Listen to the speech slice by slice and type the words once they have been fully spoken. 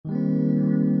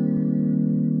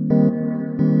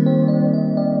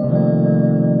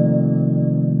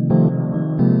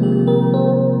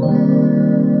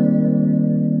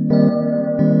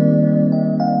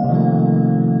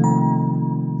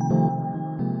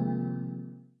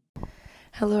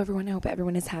Hello, everyone. I hope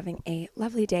everyone is having a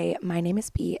lovely day. My name is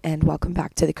B, and welcome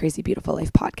back to the Crazy Beautiful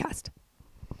Life podcast.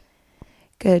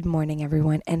 Good morning,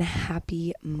 everyone, and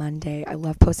happy Monday. I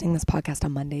love posting this podcast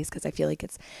on Mondays because I feel like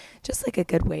it's just like a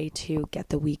good way to get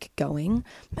the week going.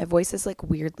 My voice is like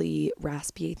weirdly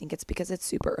raspy. I think it's because it's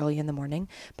super early in the morning,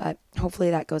 but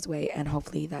hopefully that goes away and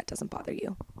hopefully that doesn't bother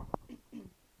you.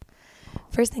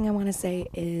 First thing I want to say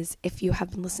is if you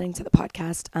have been listening to the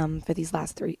podcast for these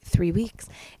last three weeks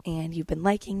and you've been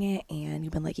liking it and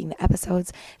you've been liking the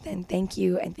episodes, then thank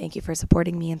you, and thank you for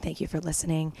supporting me, and thank you for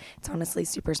listening. It's honestly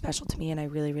super special to me, and I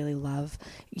really, really love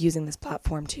using this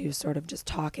platform to sort of just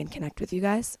talk and connect with you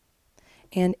guys.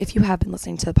 And if you have been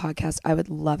listening to the podcast, I would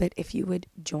love it if you would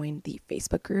join the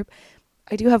Facebook group.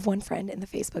 I do have one friend in the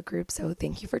Facebook group, so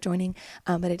thank you for joining.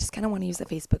 But I just kind of want to use the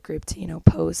Facebook group to,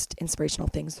 post inspirational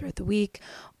things throughout the week,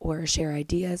 or share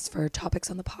ideas for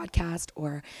topics on the podcast,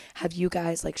 or have you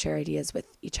guys share ideas with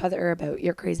each other about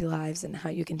your crazy lives and how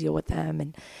you can deal with them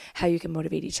and how you can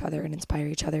motivate each other and inspire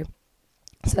each other.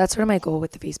 So that's sort of my goal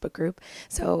with the Facebook group.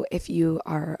 So if you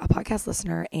are a podcast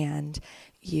listener and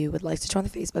you would like to join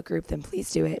the Facebook group, then please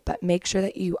do it. But make sure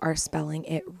that you are spelling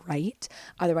it right.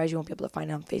 Otherwise, you won't be able to find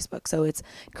it on Facebook. So it's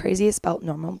crazy is spelled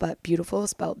normal, but beautiful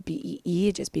is spelled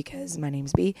B-E-E, just because my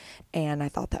name's B. And I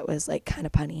thought that was kind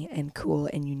of punny and cool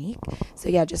and unique. So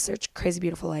yeah, just search Crazy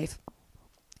Beautiful Life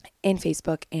in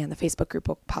Facebook, and the Facebook group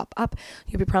will pop up.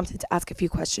 You'll be prompted to ask a few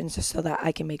questions just so that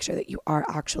I can make sure that you are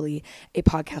actually a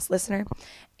podcast listener,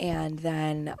 and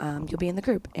then you'll be in the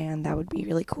group, and that would be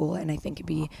really cool. And I think it'd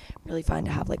be really fun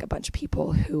to have a bunch of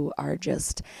people who are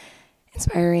just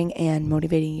inspiring and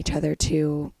motivating each other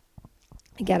to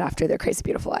get after their crazy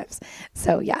beautiful lives.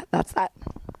 So yeah, that's that.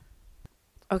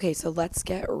 Okay, so let's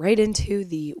get right into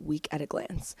the week at a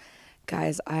glance.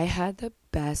 Guys, I had the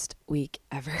best week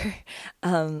ever.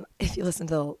 If you listened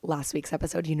to last week's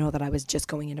episode, you know that I was just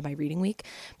going into my reading week.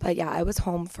 But yeah, I was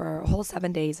home for a whole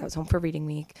 7 days. I was home for reading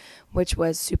week, which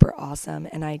was super awesome.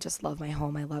 And I just love my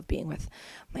home. I love being with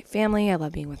my family. I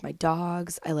love being with my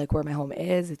dogs. I like where my home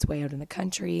is. It's way out in the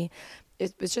country.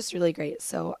 It was just really great.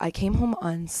 So I came home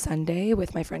on Sunday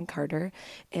with my friend Carter,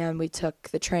 and we took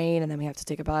the train, and then we have to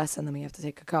take a bus, and then we have to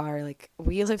take a car.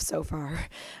 We live so far.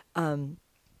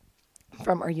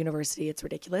 From our university, it's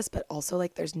ridiculous, but also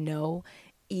there's no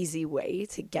easy way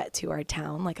to get to our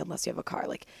town unless you have a car.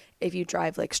 If you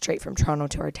drive straight from Toronto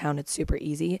to our town, it's super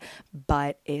easy,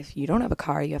 but if you don't have a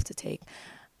car, you have to take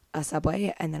a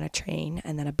subway and then a train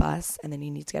and then a bus, and then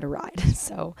you need to get a ride.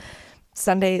 So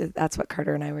Sunday, that's what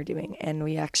Carter and I were doing, and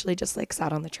we actually just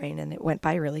sat on the train, and it went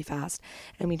by really fast,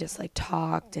 and we just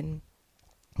talked and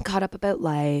caught up about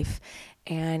life,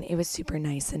 and it was super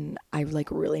nice, and I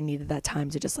really needed that time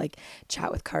to just chat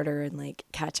with Carter and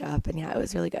catch up, and yeah, it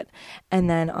was really good. And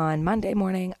then on Monday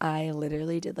morning, I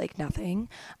literally did nothing.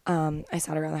 I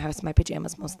sat around the house in my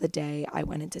pajamas most of the day. I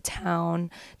went into town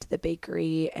to the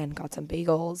bakery and got some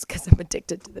bagels because I'm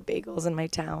addicted to the bagels in my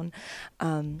town.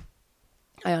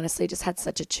 I honestly just had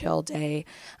such a chill day.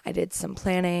 I did some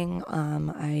planning.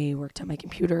 I worked on my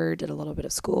computer, did a little bit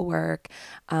of schoolwork.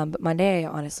 But Monday, I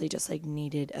honestly just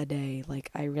needed a day.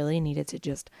 I really needed to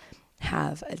just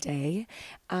have a day.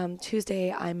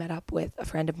 Tuesday, I met up with a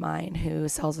friend of mine who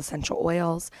sells essential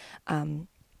oils. I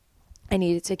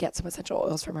needed to get some essential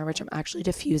oils from her, which I'm actually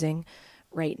diffusing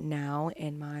right now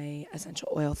in my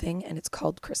essential oil thing. And it's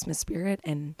called Christmas Spirit.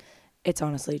 And it's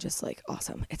honestly just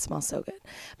awesome. It smells so good.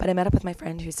 But I met up with my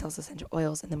friend who sells essential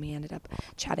oils, and then we ended up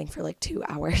chatting for 2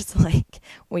 hours.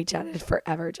 We chatted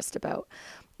forever just about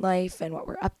life and what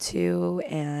we're up to,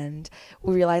 and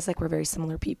we realized we're very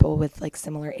similar people with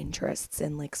similar interests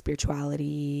in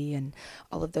spirituality and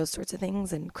all of those sorts of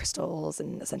things, and crystals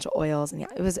and essential oils. And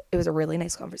yeah, it was a really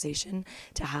nice conversation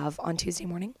to have on Tuesday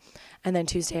morning. And then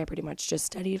Tuesday I pretty much just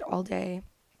studied all day.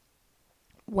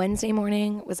 Wednesday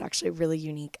morning was actually really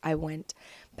unique. I went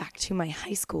back to my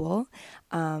high school,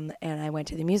 and I went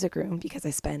to the music room because I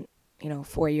spent,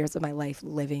 4 years of my life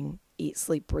living, eat,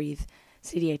 sleep, breathe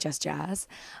CDHS jazz.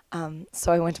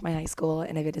 So I went to my high school,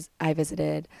 and I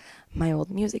visited my old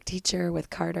music teacher with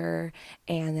Carter,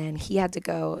 and then he had to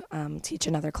go teach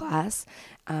another class,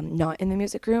 not in the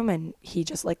music room, and he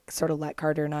just sort of let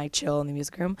Carter and I chill in the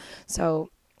music room. So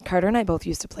Carter and I both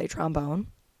used to play trombone,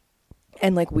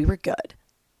 and we were good.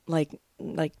 Not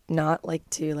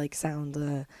to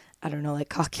sound I don't know,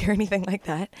 cocky or anything like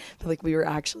that, but we were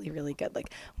actually really good.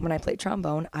 When I played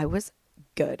trombone, I was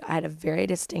good. I had a very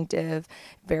distinctive,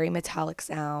 very metallic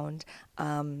sound.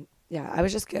 Yeah, I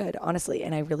was just good, honestly,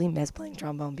 and I really miss playing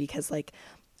trombone because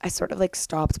I sort of like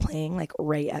stopped playing like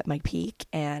right at my peak,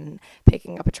 and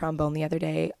picking up a trombone the other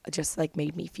day just like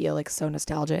made me feel like so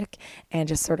nostalgic, and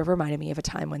just sort of reminded me of a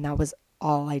time when that was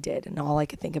all I did and all I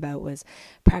could think about was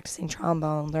practicing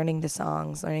trombone, learning the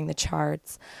songs, learning the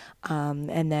charts,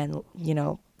 and then, you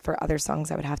know, for other songs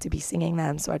I would have to be singing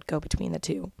them, so I'd go between the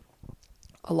two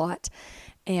a lot.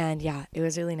 And yeah, it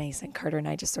was really nice. And Carter and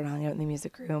I just sort of hung out in the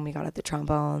music room. We got out the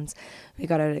trombones, we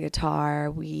got out a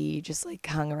guitar, we just like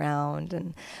hung around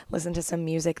and listened to some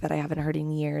music that I haven't heard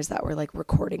in years, that were like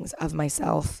recordings of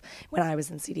myself when I was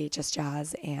in CDHS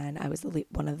Jazz and I was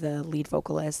one of the lead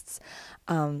vocalists.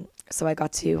 So I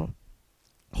got to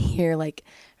hear like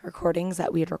recordings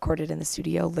that we had recorded in the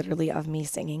studio, literally of me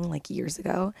singing like years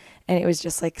ago. And it was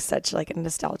just like such like a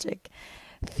nostalgic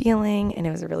feeling, and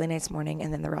it was a really nice morning.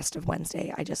 And then the rest of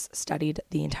Wednesday I just studied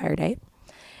the entire day.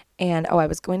 And I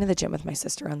was going to the gym with my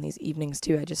sister on these evenings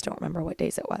too. I just don't remember what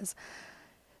days it was.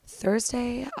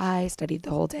 Thursday I studied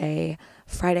the whole day.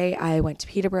 Friday I went to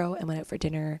Peterborough and went out for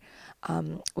dinner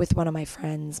with one of my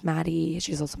friends, Maddie.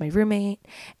 She's also my roommate,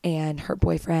 and her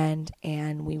boyfriend,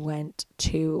 and we went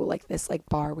to like this like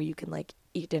bar where you can like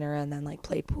eat dinner and then like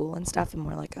play pool and stuff, and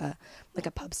more like a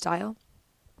pub style.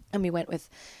 And we went with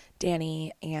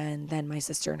Danny and then my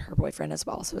sister and her boyfriend as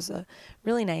well. So it was a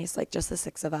really nice, like just the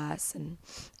six of us, and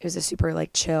it was a super like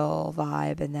chill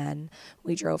vibe. And then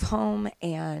we drove home,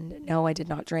 and no, I did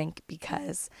not drink,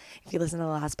 because if you listen to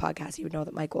the last podcast, you would know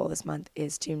that my goal this month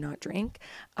is to not drink.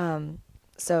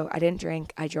 So I didn't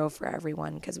drink. I drove for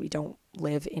everyone because we don't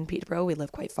live in Peterborough. We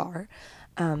live quite far.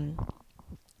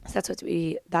 So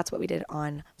that's what we did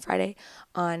on Friday.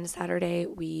 On Saturday,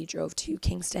 we drove to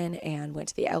Kingston and went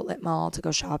to the outlet mall to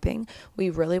go shopping. We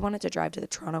really wanted to drive to the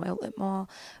Toronto outlet mall,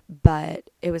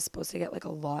 but it was supposed to get like a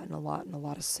lot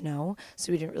of snow.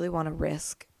 So we didn't really want to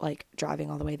risk like driving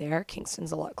all the way there.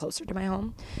 Kingston's a lot closer to my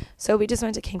home. So we just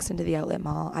went to Kingston to the outlet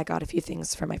mall. I got a few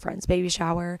things for my friend's baby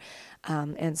shower,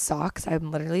 and socks. I'm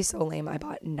literally so lame. I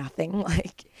bought nothing.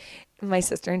 Like, my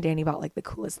sister and Danny bought like the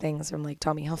coolest things from like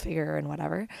Tommy Hilfiger and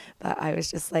whatever, but I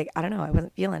was just like, I don't know, I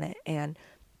wasn't feeling it. And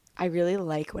I really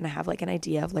like when I have like an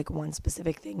idea of like one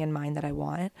specific thing in mind that I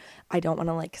want, I don't want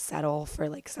to like settle for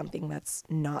like something that's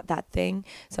not that thing.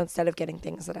 So instead of getting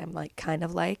things that I'm like kind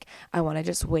of like, I want to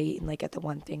just wait and like get the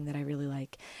one thing that I really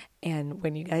like. And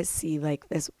when you guys see like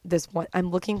this one,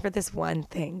 I'm looking for this one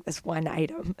thing, this one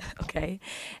item, okay?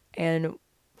 And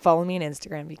follow me on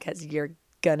Instagram, because you're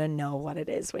gonna know what it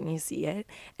is when you see it,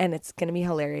 and it's gonna be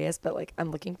hilarious. But like,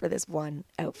 I'm looking for this one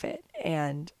outfit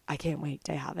and I can't wait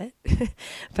to have it.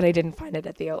 But I didn't find it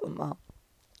at the outlet mall,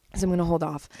 so I'm gonna hold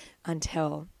off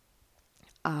until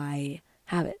I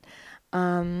have it.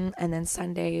 And then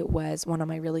Sunday was one of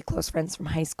my really close friends from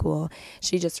high school.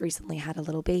 She just recently had a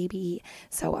little baby.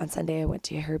 So on Sunday I went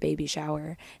to her baby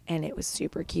shower, and it was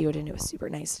super cute, and it was super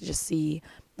nice to just see,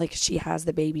 like, she has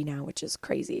the baby now, which is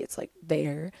crazy. It's like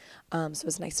there. So it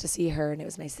was nice to see her, and it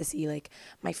was nice to see like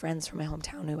my friends from my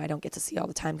hometown who I don't get to see all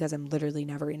the time because I'm literally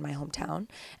never in my hometown.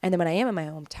 And then when I am in my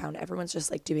hometown, everyone's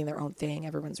just like doing their own thing.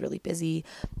 Everyone's really busy.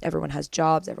 Everyone has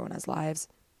jobs. Everyone has lives.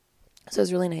 So it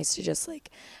was really nice to just like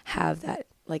have that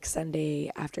like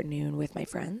Sunday afternoon with my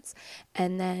friends.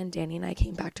 And then Danny and I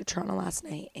came back to Toronto last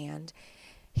night, and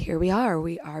here we are.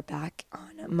 We are back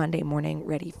on Monday morning,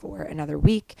 ready for another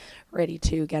week, ready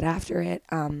to get after it.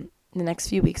 The next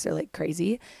few weeks are like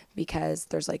crazy because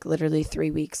there's like literally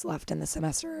 3 weeks left in the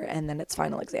semester, and then it's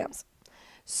final exams.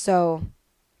 So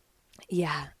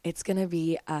yeah, it's going to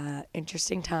be a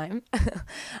interesting time.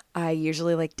 I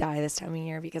usually like die this time of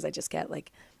year because I just get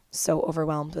like so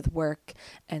overwhelmed with work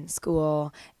and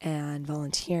school and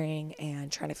volunteering and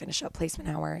trying to finish up placement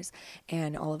hours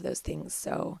and all of those things.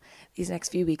 So these next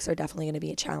few weeks are definitely going to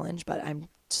be a challenge, but I'm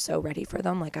so ready for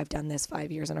them. Like, I've done this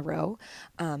 5 years in a row,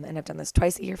 and I've done this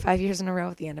twice a year, 5 years in a row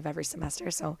at the end of every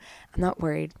semester. So I'm not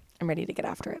worried. I'm ready to get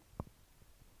after it.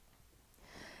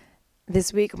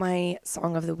 This week, my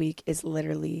song of the week is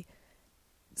literally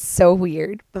so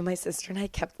weird, but my sister and I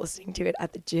kept listening to it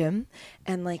at the gym,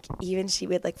 and like even she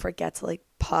would like forget to like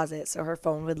pause it, so her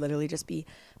phone would literally just be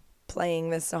playing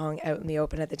this song out in the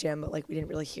open at the gym, but like we didn't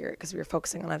really hear it because we were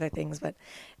focusing on other things. But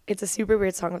it's a super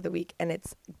weird song of the week, and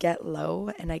it's Get Low,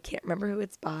 and I can't remember who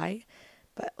it's by,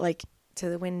 but like To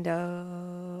the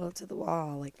Window, to the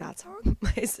Wall, like that song.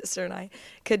 My sister and I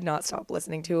could not stop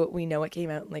listening to it. We know it came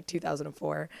out in like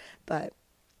 2004, but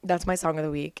that's my song of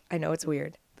the week. I know it's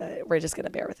weird, but we're just going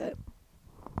to bear with it.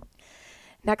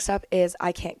 Next up is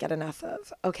I Can't Get Enough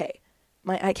Of. Okay,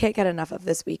 my I Can't Get Enough Of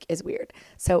this week is weird.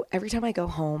 So every time I go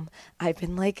home, I've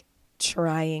been like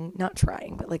not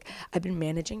trying, but like I've been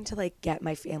managing to like get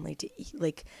my family to eat,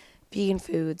 like vegan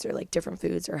foods or like different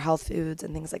foods or health foods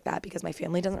and things like that, because my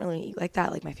family doesn't really eat like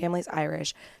that. Like my family's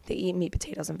Irish. They eat meat,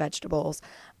 potatoes, and vegetables.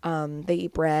 They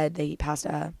eat bread. They eat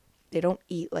pasta. They don't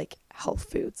eat like health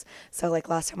foods. So like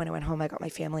last time when I went home, I got my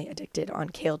family addicted on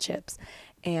kale chips.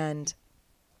 And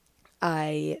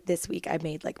this week I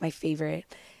made like my favorite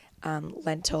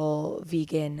lentil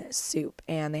vegan soup,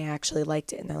 and they actually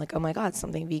liked it, and they're like, oh my god,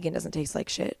 something vegan doesn't taste like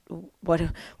shit. Would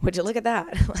you look at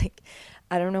that? Like,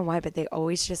 I don't know why, but they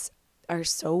always just are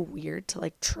so weird to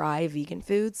like try vegan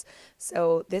foods.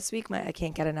 So this week I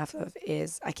can't get enough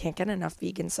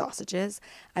vegan sausages.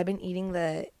 I've been eating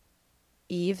the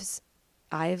Yves,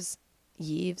 I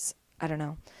don't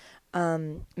know,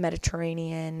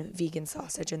 Mediterranean vegan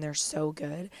sausage, and they're so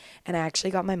good. And I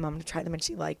actually got my mom to try them, and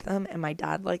she liked them, and my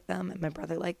dad liked them, and my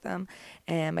brother liked them,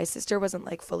 and my sister wasn't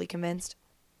like fully convinced,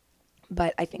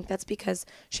 but I think that's because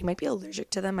she might be allergic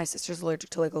to them. My sister's allergic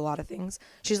to like a lot of things.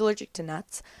 She's allergic to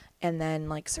nuts, and then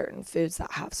like certain foods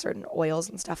that have certain oils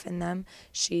and stuff in them,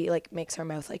 she like makes her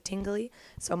mouth like tingly.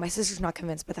 So my sister's not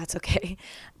convinced, but that's okay.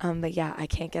 But yeah, I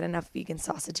can't get enough vegan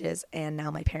sausages, and now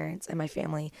my parents and my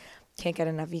family can't get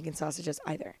enough vegan sausages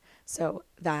either. So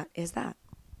that is that.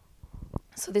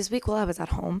 So this week while I was at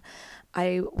home,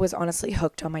 I was honestly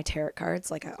hooked on my tarot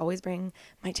cards. Like I always bring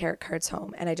my tarot cards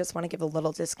home, and I just want to give a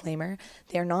little disclaimer.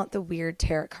 They're not the weird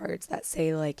tarot cards that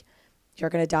say like you're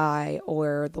going to die,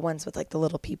 or the ones with like the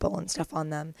little people and stuff on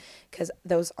them, because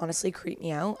those honestly creep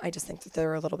me out. I just think that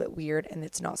they're a little bit weird, and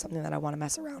it's not something that I want to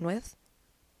mess around with.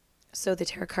 So the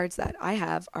tarot cards that I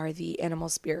have are the animal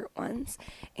spirit ones.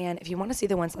 And if you want to see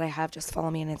the ones that I have, just follow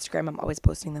me on Instagram. I'm always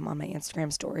posting them on my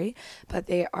Instagram story. But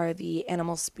they are the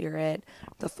animal spirit.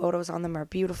 The photos on them are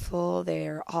beautiful.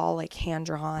 They're all like hand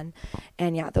drawn.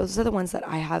 And yeah, those are the ones that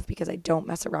I have, because I don't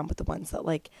mess around with the ones that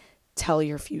like tell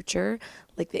your future.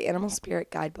 Like the animal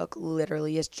spirit guidebook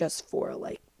literally is just for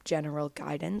like general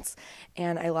guidance,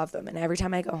 and I love them. And every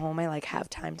time I go home, I like have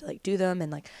time to like do them,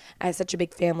 and like I have such a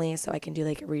big family, so I can do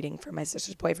like a reading for my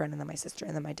sister's boyfriend, and then my sister,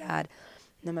 and then my dad,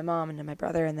 and then my mom, and then my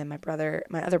brother, and then my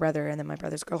other brother, and then my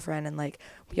brother's girlfriend. And like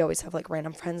we always have like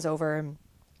random friends over, and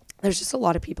there's just a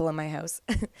lot of people in my house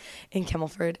in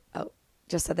Camelford. Oh,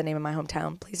 just said the name of my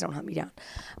hometown, please don't hunt me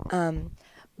down.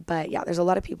 But yeah, there's a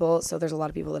lot of people, so there's a lot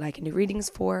of people that I can do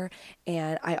readings for,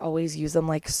 and I always use them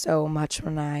like so much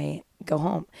when I go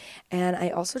home. And I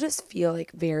also just feel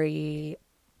like very,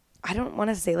 I don't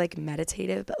want to say like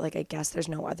meditative, but like I guess there's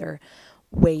no other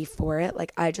way for it.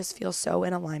 Like I just feel so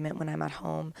in alignment when I'm at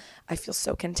home. I feel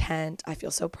so content. I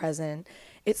feel so present.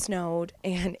 It snowed,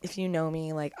 and if you know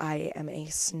me, like I am a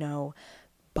snow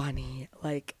bunny.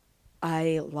 Like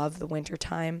I love the winter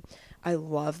time. I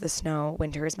love the snow.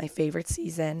 Winter is my favorite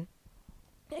season.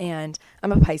 And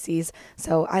I'm a Pisces,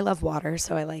 so I love water.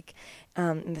 So I like,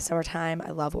 in the summertime,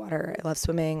 I love water. I love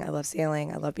swimming. I love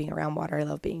sailing. I love being around water. I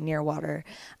love being near water.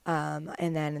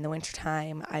 And then in the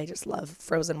wintertime, I just love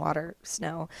frozen water,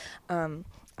 snow.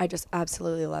 I just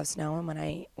absolutely love snow.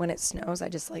 And when it snows, I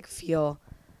just like feel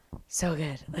so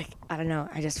good. Like, I don't know.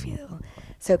 I just feel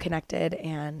so connected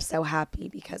and so happy,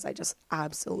 because I just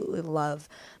absolutely love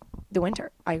the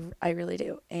winter. I really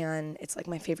do. And it's like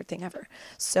my favorite thing ever.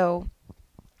 So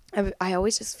I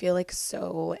always just feel like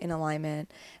so in alignment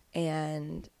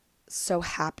and so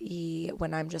happy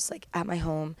when I'm just like at my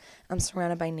home. I'm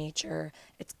surrounded by nature.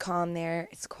 It's calm there.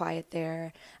 It's quiet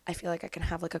there. I feel like I can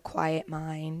have like a quiet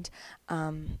mind.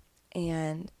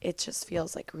 And it just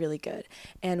feels like really good.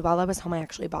 And while I was home, I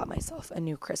actually bought myself a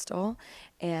new crystal,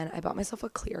 and I bought myself a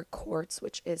clear quartz,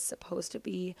 which is supposed to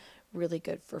be really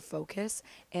good for focus.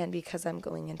 And because I'm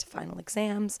going into final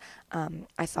exams,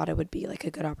 I thought it would be like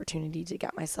a good opportunity to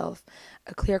get myself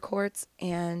a clear quartz.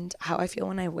 And how I feel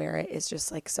when I wear it is just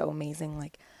like so amazing.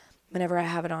 Like whenever I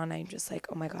have it on, I'm just like,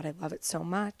 oh my God, I love it so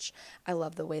much. I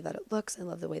love the way that it looks. I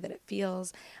love the way that it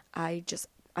feels.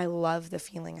 I love the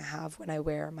feeling I have when I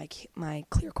wear my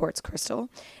clear quartz crystal.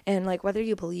 And like whether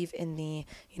you believe in the,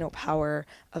 power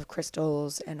of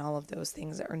crystals and all of those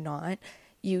things or not,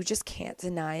 you just can't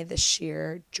deny the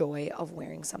sheer joy of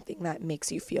wearing something that makes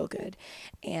you feel good.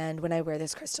 And when I wear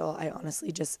this crystal, I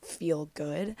honestly just feel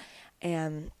good.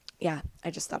 And yeah,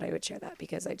 I just thought I would share that,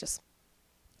 because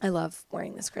I love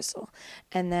wearing this crystal.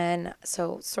 And then,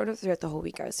 so sort of throughout the whole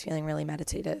week, I was feeling really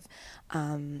meditative,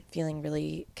 feeling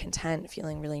really content,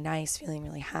 feeling really nice, feeling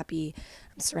really happy.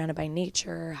 I'm surrounded by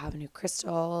nature, have a new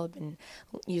crystal. I've been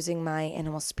using my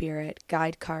animal spirit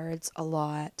guide cards a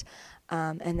lot.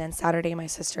 And then Saturday, my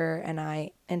sister and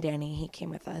I, and Danny, he came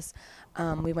with us.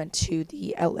 We went to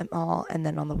the outlet mall, and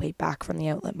then on the way back from the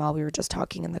outlet mall, we were just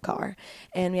talking in the car.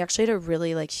 And we actually had a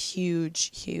really like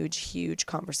huge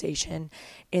conversation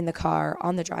in the car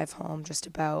on the drive home, just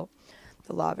about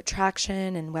the law of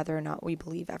attraction and whether or not we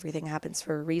believe everything happens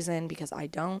for a reason, because I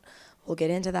don't. We'll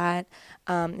get into that.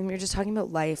 And we were just talking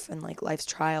about life and like life's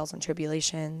trials and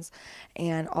tribulations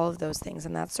and all of those things.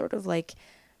 And that's sort of like,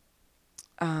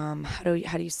 how do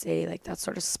you say, like, that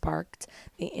sort of sparked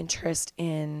the interest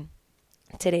in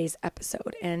today's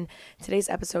episode. And today's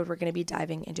episode, we're going to be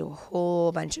diving into a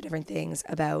whole bunch of different things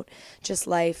about just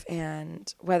life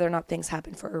and whether or not things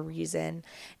happen for a reason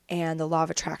and the law of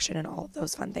attraction and all of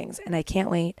those fun things. And I can't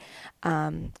wait.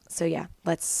 So yeah,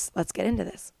 let's get into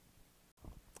this.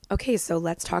 Okay, so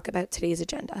let's talk about today's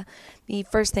agenda. The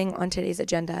first thing on today's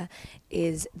agenda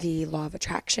is the law of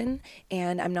attraction.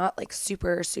 And I'm not like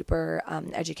super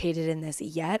educated in this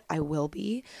yet. I will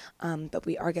be. But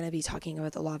we are going to be talking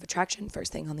about the law of attraction.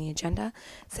 First thing on the agenda.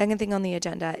 Second thing on the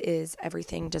agenda is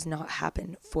everything does not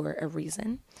happen for a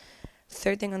reason.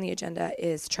 Third thing on the agenda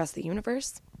is trust the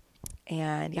universe.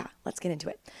 And yeah, let's get into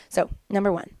it. So,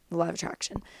 number 1, the law of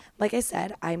attraction. Like I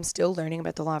said, I'm still learning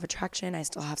about the law of attraction. I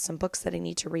still have some books that I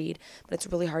need to read, but it's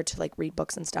really hard to like read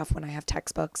books and stuff when I have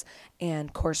textbooks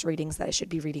and course readings that I should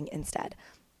be reading instead.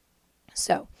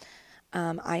 So,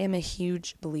 I am a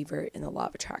huge believer in the law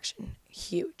of attraction.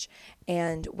 Huge.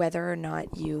 And whether or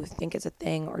not you think it's a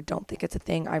thing or don't think it's a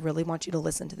thing, I really want you to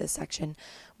listen to this section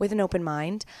with an open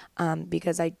mind,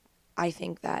 because I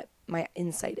think that my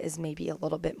insight is maybe a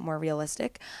little bit more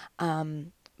realistic.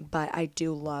 But I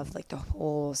do love like the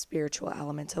whole spiritual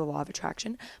element to the law of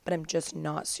attraction, but I'm just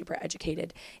not super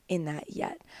educated in that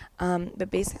yet. But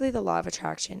basically the law of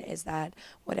attraction is that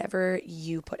whatever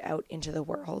you put out into the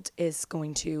world is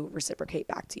going to reciprocate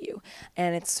back to you.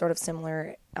 And it's sort of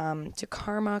similar to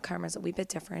karma. Karma is a wee bit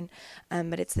different,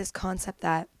 but it's this concept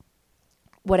that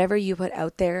whatever you put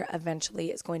out there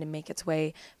eventually is going to make its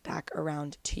way back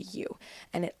around to you.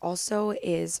 And it also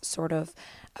is sort of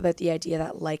about the idea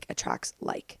that like attracts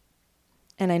like.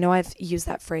 And I know I've used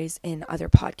that phrase in other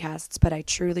podcasts, but I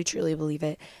truly believe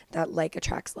it, that like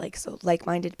attracts like. So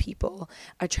like-minded people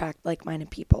attract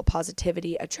like-minded people.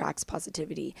 Positivity attracts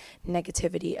positivity.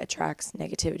 Negativity attracts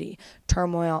negativity.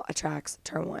 Turmoil attracts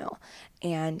turmoil.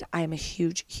 And I am a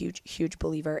huge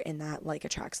believer in that like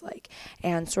attracts like.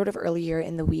 And sort of earlier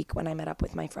in the week when I met up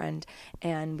with my friend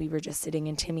and we were just sitting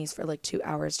in Timmy's for like 2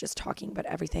 hours just talking about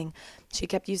everything, she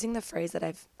kept using the phrase that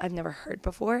I've never heard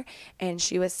before. And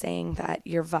she was saying that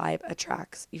your vibe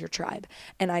attracts your tribe.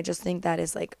 And I just think that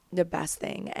is like the best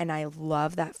thing. And I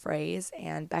love that phrase.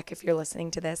 And Beck, if you're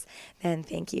listening to this, then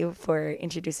thank you for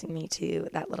introducing me to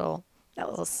that little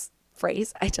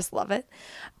phrase. I just love it.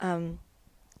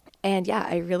 And yeah,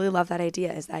 I really love that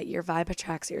idea, is that your vibe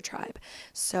attracts your tribe.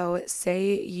 So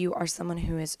say you are someone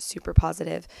who is super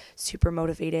positive, super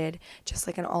motivated, just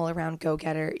like an all-around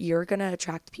go-getter, you're going to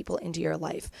attract people into your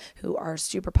life who are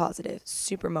super positive,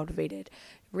 super motivated,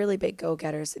 really big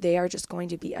go-getters. They are just going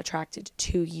to be attracted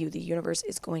to you. The universe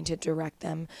is going to direct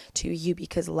them to you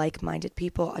because like-minded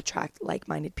people attract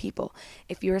like-minded people.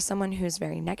 If you're someone who's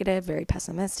very negative, very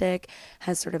pessimistic,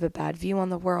 has sort of a bad view on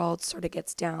the world, sort of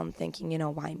gets down thinking,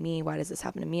 why me? Why does this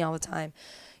happen to me all the time?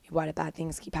 Why do bad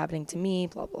things keep happening to me?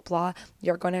 Blah, blah, blah.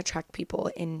 You're going to attract people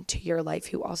into your life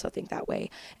who also think that way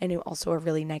and who also are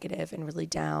really negative and really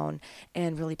down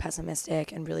and really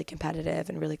pessimistic and really competitive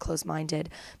and really close-minded.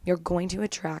 You're going to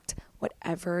attract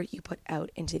whatever you put out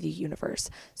into the universe.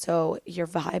 So your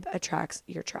vibe attracts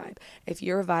your tribe. If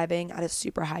you're vibing at a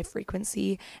super high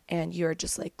frequency and you're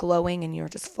just like glowing and you're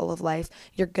just full of life,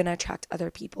 you're going to attract other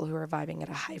people who are vibing at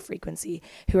a high frequency,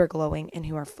 who are glowing and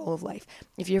who are full of life.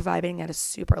 If you're vibing at a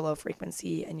super low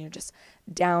frequency and you're just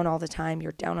down all the time,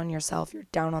 you're down on yourself, you're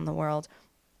down on the world,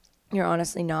 you're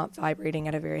honestly not vibrating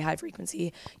at a very high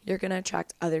frequency, you're going to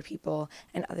attract other people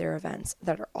and other events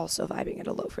that are also vibing at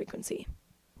a low frequency.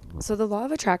 So the law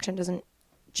of attraction doesn't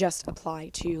just apply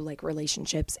to like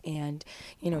relationships and,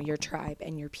 your tribe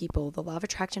and your people. The law of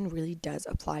attraction really does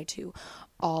apply to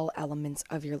all elements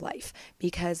of your life,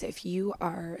 because if you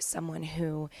are someone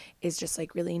who is just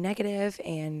like really negative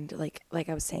and like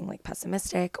I was saying, like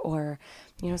pessimistic, or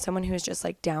someone who is just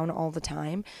like down all the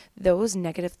time, those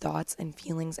negative thoughts and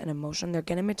feelings and emotion, they're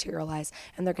going to materialize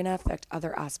and they're going to affect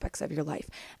other aspects of your life.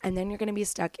 And then you're going to be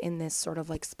stuck in this sort of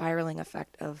like spiraling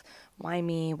effect of, why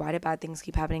me? Why do bad things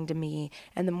keep happening to me?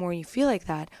 And the more you feel like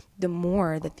that, the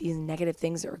more that these negative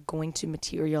things are going to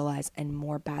materialize and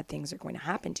more bad things are going to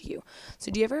happen to you.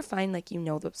 So do you ever find like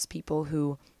those people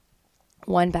who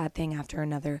one bad thing after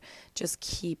another just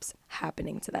keeps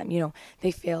happening to them?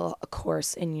 They fail a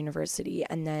course in university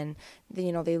and then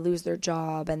they lose their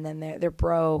job and then they're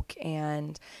broke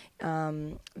and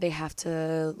they have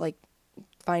to like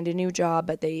find a new job,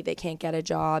 but they can't get a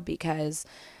job because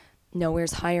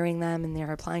nowhere's hiring them and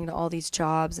they're applying to all these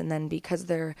jobs, and then because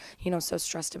they're, so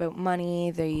stressed about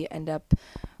money, they end up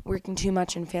working too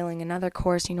much and failing another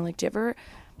course. Like, do you ever,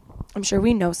 I'm sure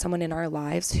we know someone in our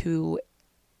lives who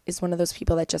is one of those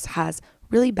people that just has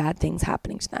really bad things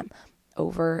happening to them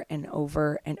over and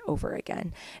over and over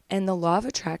again. And the law of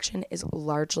attraction is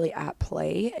largely at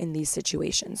play in these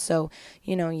situations. So,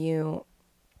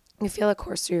 you feel a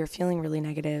course where you're feeling really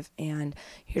negative and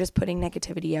you're just putting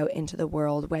negativity out into the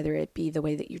world, whether it be the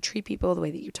way that you treat people, the way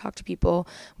that you talk to people,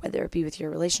 whether it be with your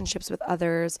relationships with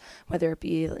others, whether it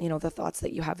be, the thoughts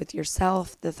that you have with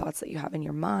yourself, the thoughts that you have in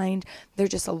your mind. There's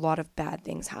just a lot of bad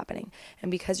things happening. And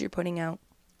because you're putting out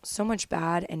so much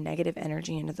bad and negative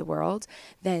energy into the world,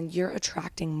 then you're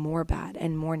attracting more bad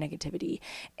and more negativity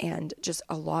and just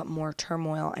a lot more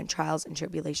turmoil and trials and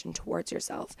tribulation towards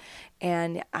yourself.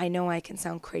 And I know I can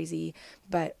sound crazy,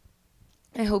 but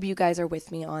I hope you guys are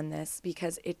with me on this,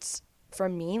 because it's, for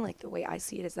me, like, the way I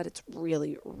see it is that it's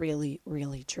really, really,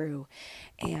 really true.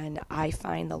 And I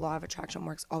find the law of attraction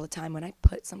works all the time when I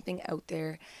put something out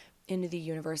there into the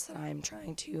universe that I'm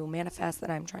trying to manifest, that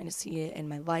I'm trying to see it in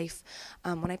my life.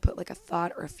 When I put like a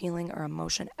thought or a feeling or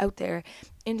emotion out there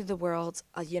into the world,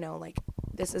 like,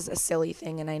 this is a silly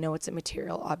thing and I know it's a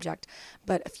material object,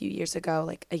 but a few years ago,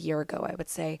 like a year ago, I would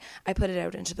say, I put it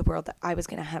out into the world that I was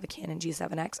going to have a Canon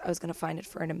G7X. I was going to find it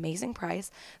for an amazing price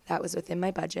that was within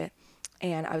my budget,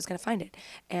 and I was going to find it.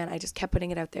 And I just kept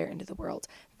putting it out there into the world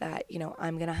that,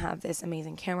 I'm going to have this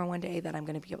amazing camera one day that I'm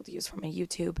going to be able to use for my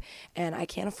YouTube. And I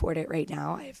can't afford it right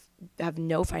now. I have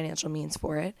no financial means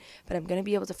for it, but I'm going to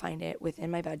be able to find it within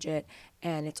my budget,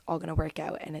 and it's all going to work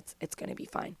out, and it's going to be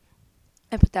fine.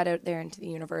 I put that out there into the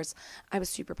universe. I was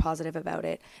super positive about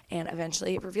it, and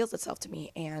eventually it reveals itself to me.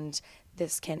 And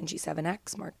this Canon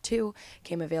G7X Mark II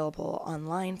came available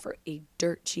online for a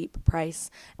dirt cheap price,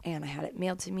 and I had it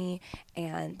mailed to me,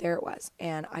 and there it was.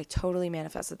 And I totally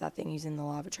manifested that thing using the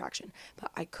law of attraction.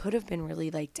 But I could have been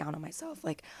really like down on myself,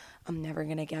 like, I'm never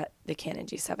going to get the Canon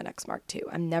G7X Mark II.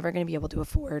 I'm never going to be able to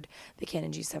afford the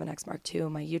Canon G7X Mark II.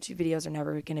 My YouTube videos are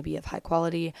never going to be of high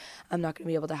quality. I'm not going to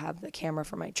be able to have the camera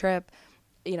for my trip.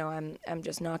 I'm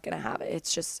just not going to have it.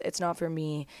 It's not for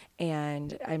me,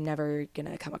 and I'm never going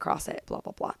to come across it, blah,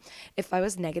 blah, blah. If I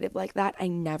was negative like that, I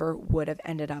never would have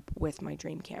ended up with my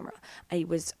dream camera. I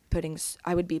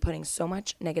would be putting so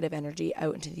much negative energy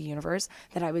out into the universe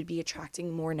that I would be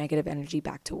attracting more negative energy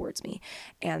back towards me.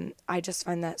 And I just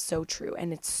find that so true.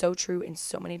 And it's so true in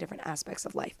so many different aspects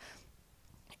of life.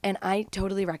 And I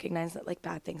totally recognize that, like,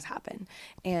 bad things happen,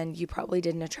 and you probably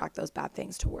didn't attract those bad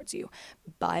things towards you,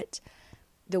 but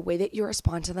the way that you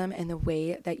respond to them and the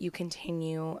way that you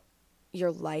continue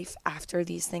your life after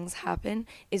these things happen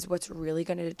is what's really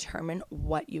going to determine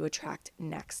what you attract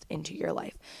next into your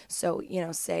life. So,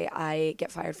 say I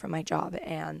get fired from my job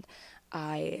and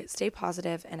I stay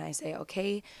positive and I say,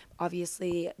 okay,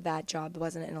 obviously that job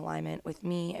wasn't in alignment with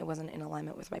me. It wasn't in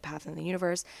alignment with my path in the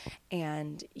universe.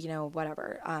 And,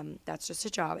 whatever, that's just a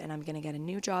job, and I'm going to get a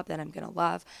new job that I'm going to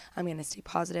love. I'm going to stay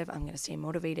positive. I'm going to stay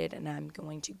motivated, and I'm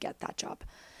going to get that job.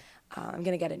 I'm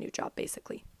going to get a new job,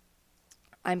 basically.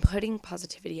 I'm putting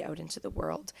positivity out into the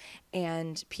world,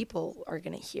 and people are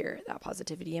going to hear that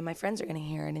positivity, and my friends are going to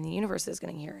hear it, and the universe is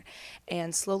going to hear it.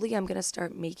 And slowly I'm going to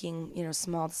start making,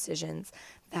 small decisions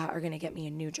that are going to get me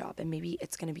a new job, and maybe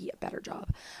it's going to be a better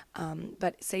job.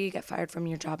 But say you get fired from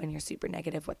your job and you're super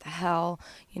negative. What the hell?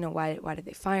 Why did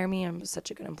they fire me? I'm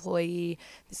such a good employee.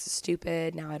 This is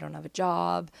stupid. Now I don't have a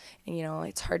job. And,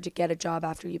 it's hard to get a job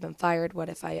after you've been fired. What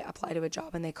if I apply to a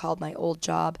job and they called my old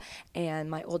job, and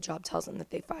my old job tells them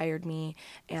that they fired me,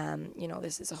 and,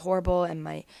 this is horrible, and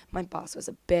my boss was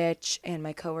a bitch, and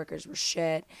my coworkers were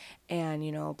shit, and,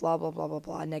 blah, blah, blah, blah,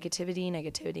 blah. Negativity,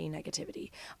 negativity,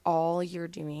 negativity. All you're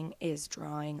doing is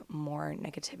drawing more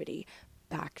negativity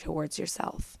back towards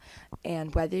yourself.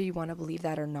 And whether you want to believe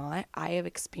that or not, I have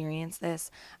experienced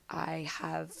this. I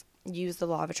have used the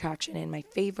law of attraction in my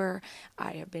favor.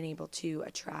 I have been able to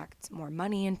attract more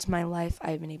money into my life.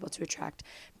 I've been able to attract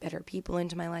better people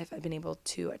into my life. I've been able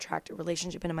to attract a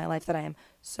relationship into my life that I am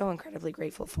so incredibly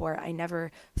grateful for. I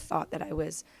never thought that I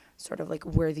was sort of like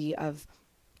worthy of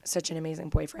such an amazing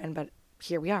boyfriend, but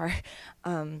here we are.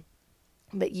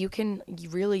 But you can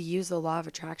really use the law of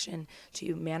attraction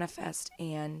to manifest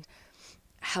and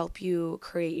help you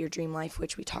create your dream life,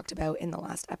 which we talked about in the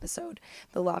last episode.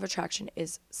 The law of attraction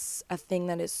is a thing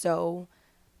that is so,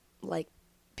 like,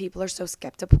 people are so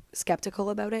skeptical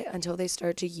about it until they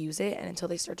start to use it and until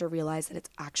they start to realize that it's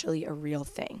actually a real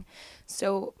thing.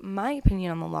 So my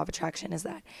opinion on the law of attraction is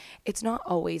that it's not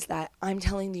always that I'm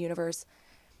telling the universe,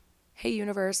 hey,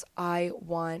 universe, I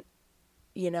want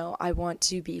I want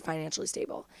to be financially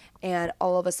stable. And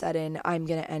all of a sudden, I'm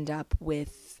going to end up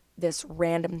with this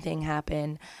random thing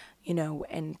happen, and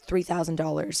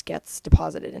 $3,000 gets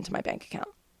deposited into my bank account.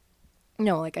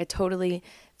 No, like I totally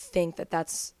think that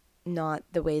that's not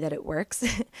the way that it works.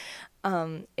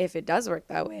 If it does work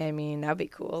that way, I mean, that'd be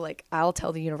cool. Like I'll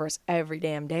tell the universe every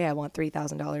damn day I want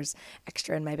 $3,000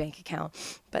 extra in my bank account,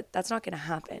 but that's not going to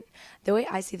happen. The way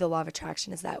I see the law of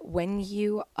attraction is that when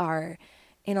you are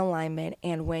in alignment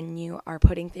and when you are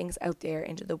putting things out there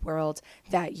into the world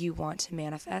that you want to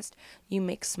manifest, you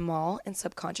make small and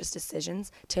subconscious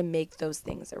decisions to make those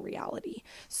things a reality.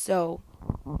 So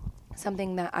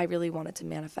something that I really wanted to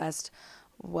manifest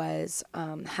was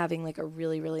having like a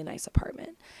really, really nice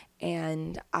apartment.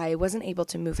 And I wasn't able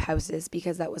to move houses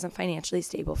because that wasn't financially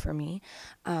stable for me.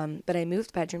 But I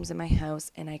moved bedrooms in my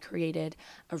house and I created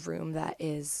a room that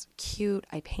is cute.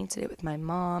 I painted it with my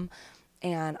mom.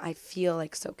 And I feel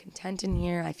like so content in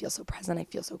here. I feel so present. I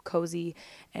feel so cozy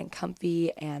and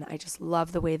comfy. And I just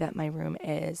love the way that my room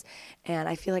is. And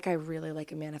I feel like I really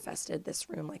like manifested this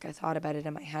room. Like I thought about it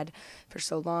in my head for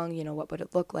so long. What would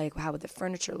it look like? How would the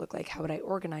furniture look like? How would I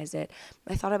organize it?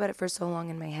 I thought about it for so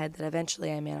long in my head that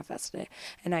eventually I manifested it.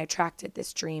 And I attracted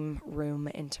this dream room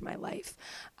into my life.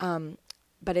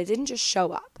 But it didn't just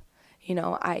show up.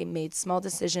 I made small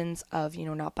decisions of,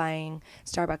 not buying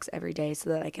Starbucks every day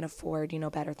so that I can afford,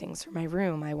 better things for my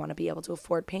room. I want to be able to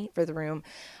afford paint for the room.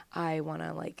 I want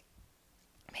to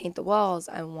paint the walls.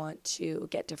 I want to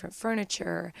get different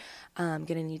furniture. I'm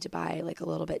going to need to buy a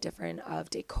little bit different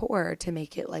of decor to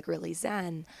make it really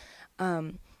zen.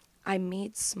 I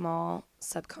made small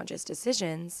subconscious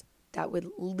decisions that would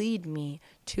lead me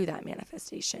to that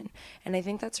manifestation. And I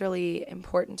think that's really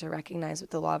important to recognize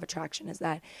with the law of attraction is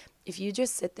that if you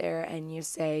just sit there and you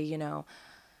say,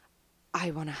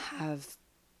 I want to have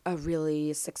a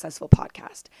really successful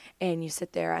podcast, and you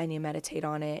sit there and you meditate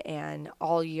on it, and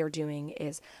all you're doing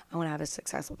is, I want to have a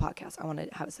successful podcast. I want to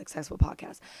have a successful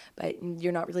podcast. But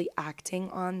you're not really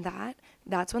acting on that.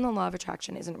 That's when the law of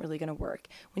attraction isn't really going to work.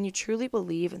 When you truly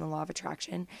believe in the law of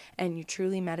attraction and you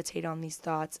truly meditate on these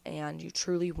thoughts and you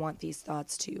truly want these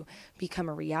thoughts to become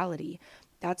a reality,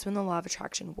 that's when the law of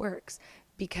attraction works.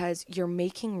 Because you're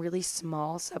making really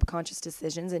small subconscious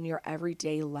decisions in your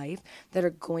everyday life that are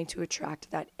going to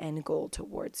attract that end goal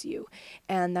towards you.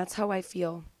 And that's how I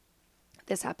feel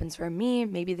this happens for me.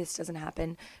 Maybe this doesn't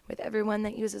happen with everyone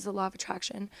that uses the law of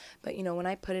attraction. But, when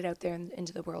I put it out there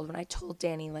into the world, when I told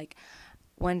Danny,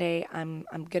 one day I'm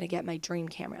going to get my dream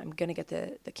camera. I'm going to get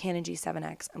the Canon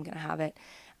G7X. I'm going to have it.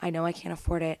 I know I can't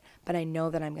afford it, but I know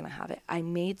that I'm going to have it. I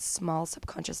made small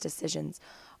subconscious decisions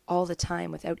all the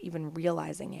time without even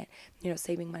realizing it,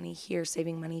 saving money here,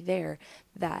 saving money there,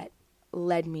 that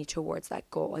led me towards that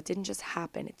goal. It didn't just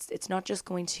happen. It's not just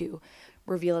going to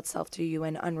reveal itself to you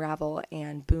and unravel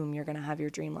and boom, you're going to have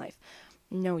your dream life.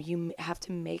 No, you have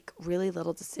to make really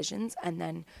little decisions, and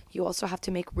then you also have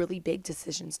to make really big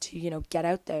decisions to, get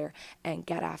out there and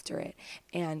get after it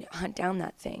and hunt down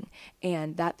that thing,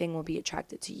 and that thing will be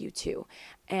attracted to you too.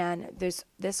 And there's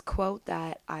this quote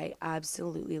that I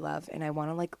absolutely love, and I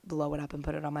want to blow it up and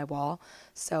put it on my wall.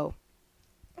 So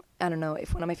I don't know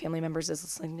if one of my family members is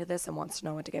listening to this and wants to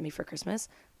know what to get me for Christmas,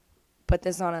 put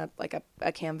this on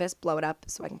a canvas, blow it up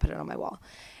so I can put it on my wall.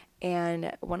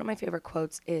 And one of my favorite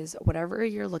quotes is, whatever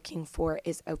you're looking for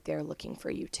is out there looking for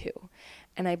you too.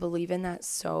 And I believe in that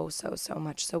so, so, so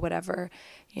much. So whatever,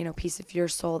 piece of your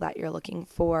soul that you're looking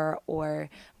for,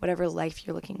 or whatever life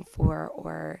you're looking for,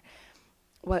 or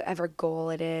whatever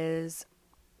goal it is,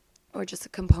 or just a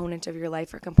component of your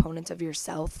life or component of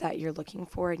yourself that you're looking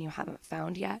for and you haven't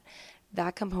found yet,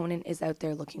 that component is out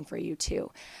there looking for you too.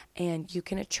 And you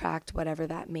can attract whatever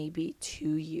that may be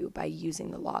to you by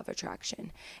using the law of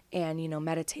attraction and,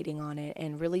 meditating on it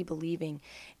and really believing,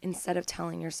 instead of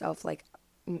telling yourself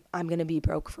I'm going to be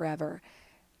broke forever.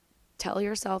 Tell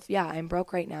yourself, yeah, I'm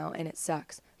broke right now and it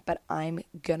sucks, but I'm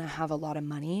going to have a lot of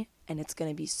money and it's going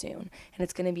to be soon. And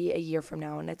it's going to be a year from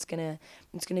now and it's going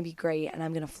to be great and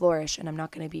I'm going to flourish and I'm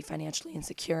not going to be financially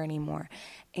insecure anymore.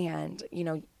 And,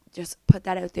 just put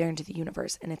that out there into the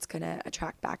universe and it's going to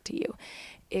attract back to you.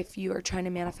 If you are trying to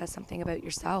manifest something about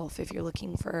yourself, if you're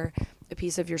looking for a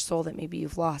piece of your soul that maybe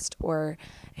you've lost, or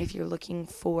if you're looking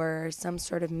for some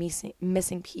sort of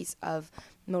missing piece of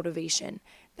motivation,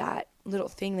 that little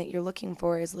thing that you're looking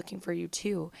for is looking for you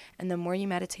too. And the more you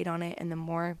meditate on it and the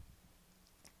more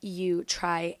you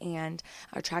try and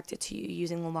attract it to you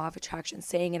using the law of attraction,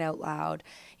 saying it out loud,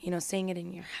 saying it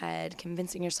in your head,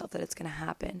 convincing yourself that it's going to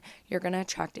happen, you're going to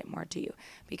attract it more to you,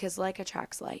 because like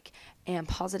attracts like, and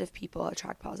positive people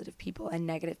attract positive people, and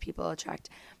negative people attract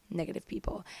negative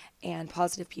people, and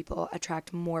positive people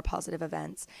attract more positive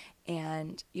events.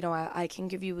 And, I can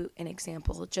give you an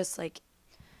example, just like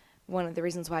one of the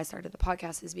reasons why I started the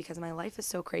podcast is because my life is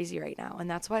so crazy right now, and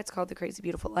that's why it's called The Crazy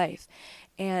Beautiful Life.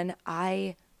 And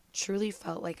I truly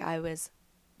felt like I was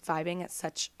vibing at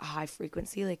such a high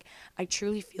frequency. Like, I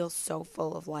truly feel so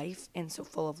full of life and so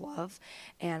full of love,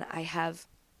 and I have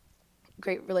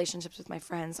great relationships with my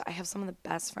friends. I have some of the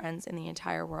best friends in the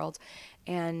entire world,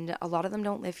 and a lot of them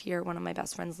don't live here. One of my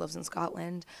best friends lives in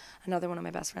Scotland. Another one of my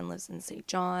best friends lives in St.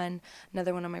 John.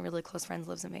 Another one of my really close friends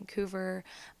lives in Vancouver.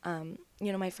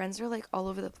 My friends are like all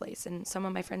over the place, and some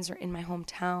of my friends are in my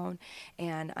hometown,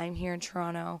 and I'm here in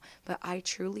Toronto, but I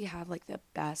truly have like the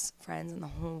best friends in the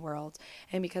whole world.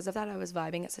 And because of that, I was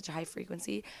vibing at such a high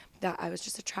frequency that I was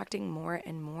just attracting more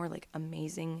and more like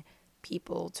amazing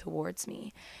people towards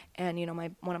me. And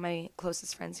one of my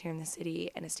closest friends here in the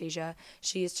city, Anastasia,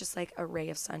 she is just like a ray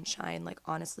of sunshine. Like,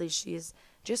 honestly, she is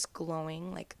just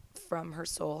glowing, like, from her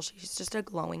soul. She's just a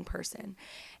glowing person,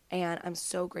 and I'm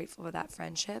so grateful for that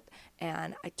friendship.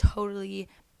 And I totally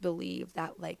believe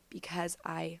that, like, because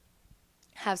I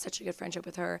have such a good friendship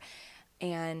with her,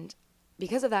 and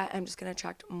because of that, I'm just going to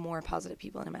attract more positive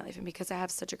people into my life. And because I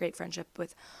have such a great friendship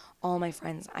with all my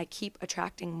friends, I keep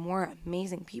attracting more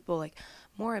amazing people. Like,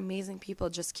 more amazing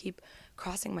people just keep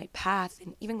crossing my path.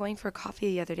 And even going for a coffee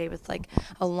the other day with like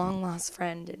a long lost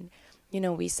friend,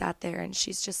 and we sat there, and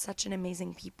she's just such an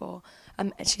amazing people.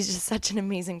 She's just such an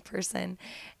amazing person.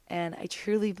 And I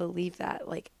truly believe that,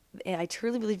 like, I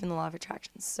truly believe in the law of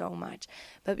attraction so much.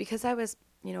 But because I was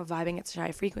vibing at such a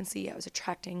high frequency, I was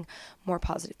attracting more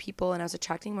positive people, and I was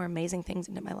attracting more amazing things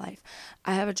into my life.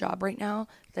 I have a job right now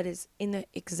that is in the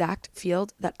exact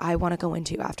field that I want to go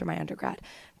into after my undergrad.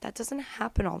 That doesn't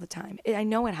happen all the time. I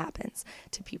know it happens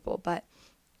to people, but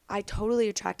I totally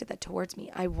attracted that towards me.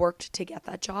 I worked to get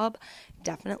that job.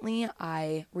 Definitely.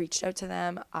 I reached out to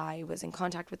them. I was in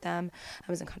contact with them.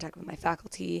 I was in contact with my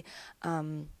faculty.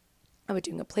 I was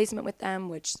doing a placement with them,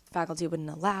 which faculty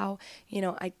wouldn't allow.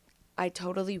 I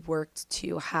totally worked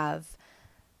to have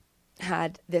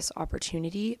had this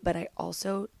opportunity, but I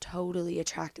also totally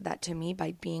attracted that to me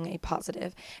by being a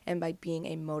positive and by being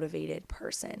a motivated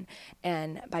person,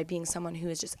 and by being someone who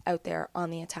is just out there on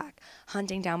the attack,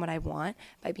 hunting down what I want.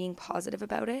 By being positive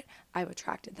about it, I've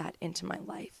attracted that into my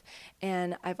life.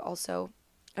 And I've also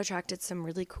attracted some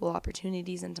really cool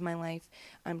opportunities into my life.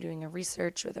 I'm doing a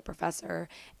research with a professor,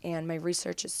 and my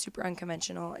research is super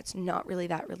unconventional. It's not really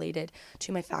that related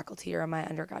to my faculty or my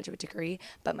undergraduate degree,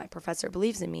 but my professor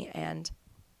believes in me, and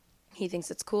he thinks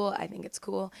it's cool. I think it's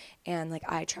cool. And like,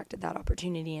 I attracted that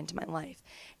opportunity into my life.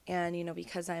 And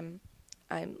because I'm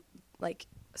like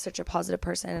such a positive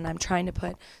person, and I'm trying to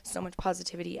put so much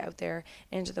positivity out there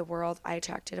into the world, I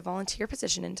attracted a volunteer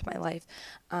position into my life,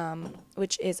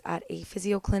 which is at a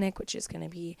physio clinic, which is going to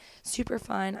be super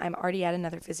fun. I'm already at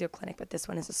another physio clinic, but this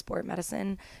one is a sport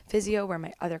medicine physio, where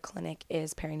my other clinic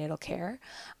is perinatal care.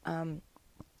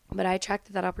 But I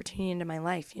attracted that opportunity into my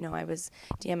life. I was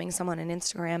DMing someone on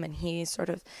Instagram, and he sort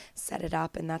of set it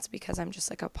up. And that's because I'm just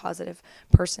like a positive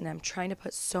person. I'm trying to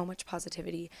put so much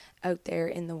positivity out there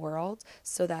in the world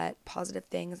so that positive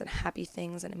things and happy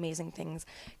things and amazing things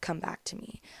come back to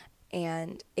me.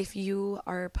 And if you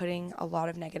are putting a lot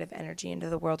of negative energy into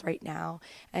the world right now,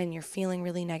 and you're feeling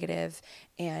really negative,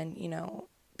 and,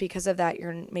 because of that,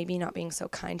 you're maybe not being so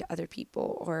kind to other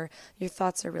people, or your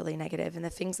thoughts are really negative, and the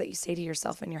things that you say to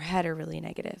yourself in your head are really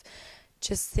negative.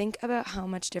 Just think about how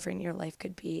much different your life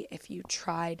could be if you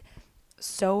tried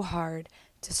so hard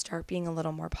to start being a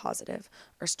little more positive,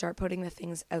 or start putting the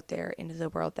things out there into the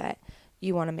world that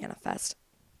you want to manifest.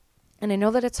 And I know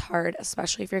that it's hard,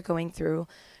 especially if you're going through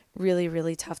really,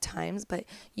 really tough times, but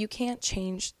you can't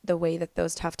change the way that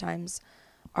those tough times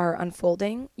are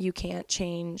unfolding. You can't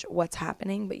change what's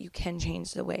happening, but you can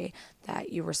change the way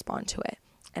that you respond to it.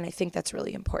 And I think that's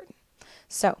really important.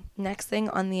 So, next thing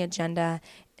on the agenda,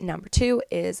 number 2,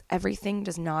 is everything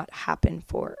does not happen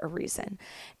for a reason.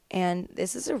 And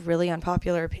this is a really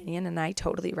unpopular opinion, and I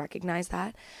totally recognize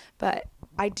that. But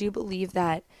I do believe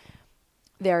that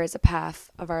there is a path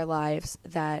of our lives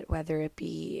that, whether it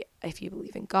be if you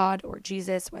believe in God or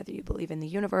Jesus, whether you believe in the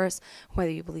universe,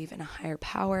 whether you believe in a higher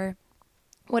power,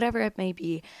 whatever it may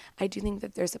be, I do think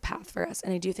that there's a path for us.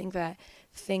 And I do think that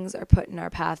things are put in our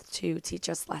path to teach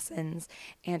us lessons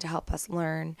and to help us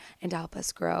learn and to help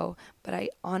us grow. But I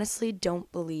honestly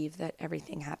don't believe that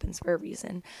everything happens for a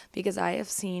reason, because I have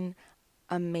seen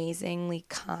amazingly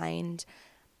kind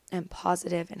and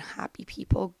positive and happy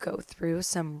people go through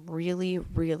some really,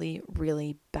 really,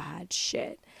 really bad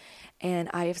shit. And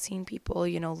I have seen people,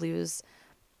 lose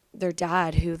their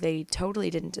dad who they totally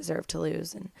didn't deserve to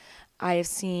lose. And I have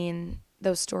seen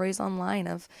those stories online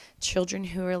of children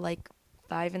who are like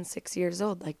 5 and 6 years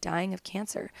old, like dying of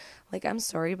cancer. Like, I'm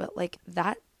sorry, but like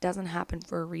that doesn't happen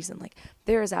for a reason. Like,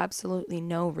 there is absolutely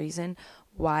no reason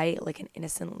why like an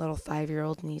innocent little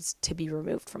 5-year-old needs to be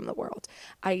removed from the world.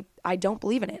 I don't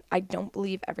believe in it. I don't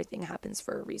believe everything happens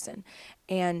for a reason.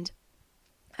 And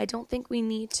I don't think we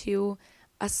need to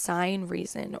assign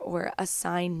reason or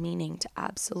assign meaning to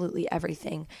absolutely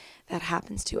everything that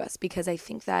happens to us, because I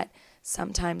think that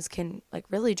sometimes can like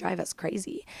really drive us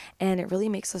crazy, and it really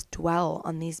makes us dwell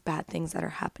on these bad things that are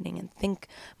happening and think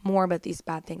more about these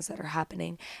bad things that are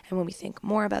happening. And when we think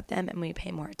more about them and we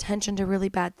pay more attention to really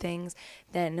bad things,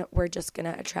 then we're just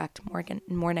going to attract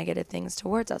more negative things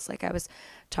towards us, like I was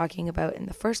talking about in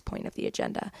the first point of the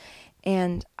agenda.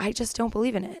 And I just don't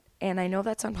believe in it. And I know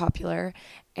that's unpopular.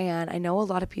 And I know a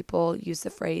lot of people use the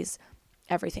phrase,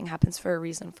 everything happens for a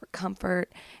reason, for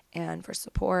comfort and for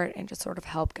support and just sort of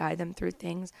help guide them through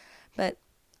things. But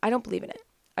I don't believe in it.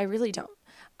 I really don't.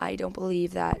 I don't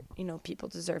believe that, people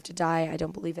deserve to die. I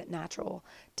don't believe that natural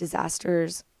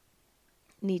disasters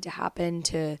need to happen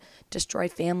to destroy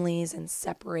families and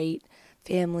separate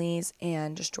families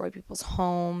and destroy people's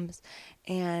homes.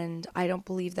 And I don't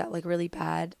believe that like really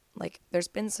bad, like there's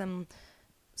been some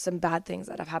bad things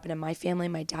that have happened in my family.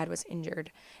 My dad was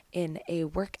injured in a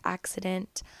work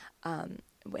accident,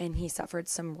 and he suffered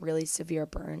some really severe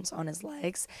burns on his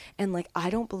legs. And like, I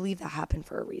don't believe that happened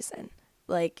for a reason.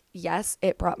 Like, yes,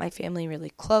 it brought my family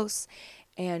really close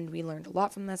and we learned a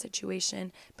lot from that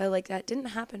situation, but like that didn't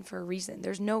happen for a reason.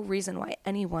 There's no reason why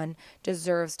anyone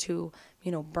deserves to,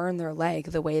 burn their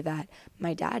leg the way that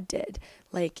my dad did.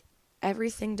 Like,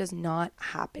 everything does not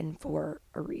happen for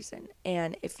a reason.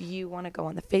 And if you want to go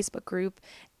on the Facebook group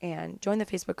and join the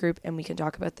Facebook group, and we can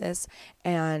talk about this,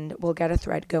 and we'll get a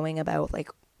thread going about like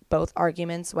both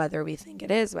arguments, whether we think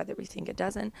it is, whether we think it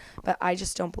doesn't. But I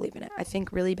just don't believe in it. I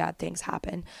think really bad things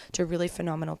happen to really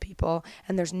phenomenal people,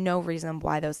 and there's no reason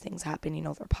why those things happen.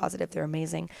 They're positive, they're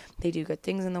amazing, they do good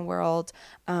things in the world.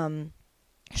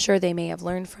 Sure, they may have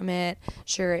learned from it.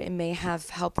 Sure, it may have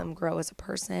helped them grow as a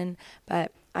person,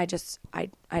 but I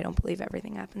don't believe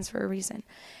everything happens for a reason.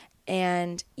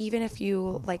 And even if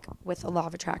you, like with the law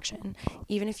of attraction,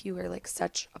 even if you are like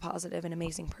such a positive and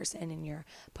amazing person and you're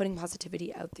putting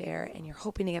positivity out there and you're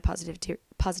hoping to get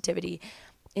positivity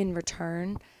in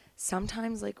return,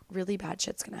 sometimes like really bad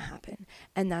shit's gonna happen.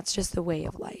 And that's just the way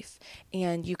of life.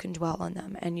 And you can dwell on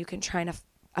them and you can try to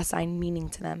assign meaning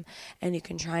to them, and you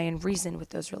can try and reason with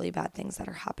those really bad things that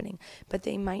are happening, but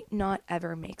they might not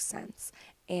ever make sense.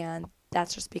 And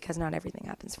that's just because not everything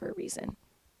happens for a reason.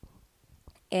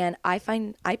 And I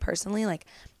personally, like,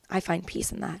 I find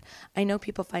peace in that. I know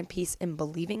people find peace in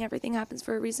believing everything happens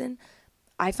for a reason.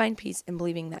 I find peace in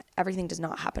believing that everything does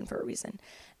not happen for a reason.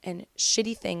 And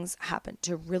shitty things happen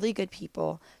to really good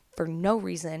people for no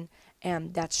reason.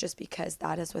 And that's just because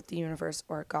that is what the universe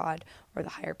or God or the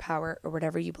higher power or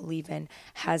whatever you believe in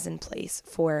has in place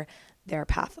for their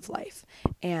path of life.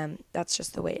 And that's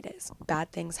just the way it is.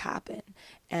 Bad things happen,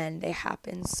 and they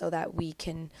happen so that we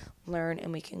can learn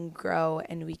and we can grow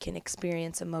and we can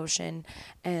experience emotion,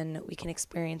 and we can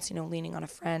experience, leaning on a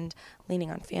friend,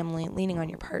 leaning on family, leaning on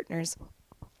your partners.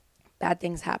 Bad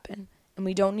things happen, and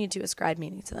we don't need to ascribe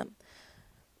meaning to them.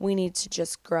 We need to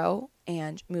just grow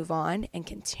and move on and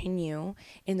continue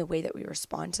in the way that we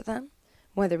respond to them,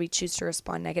 whether we choose to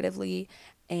respond negatively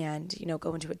and,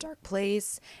 go into a dark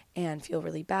place and feel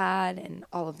really bad and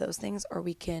all of those things, or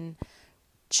we can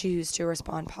choose to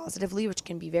respond positively, which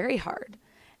can be very hard,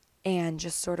 and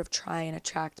just sort of try and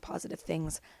attract positive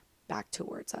things back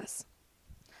towards us.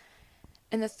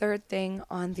 And the third thing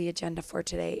on the agenda for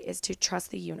today is to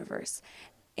trust the universe.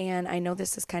 And I know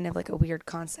this is kind of like a weird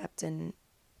concept and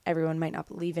everyone might not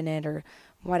believe in it or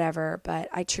whatever, but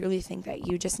I truly think that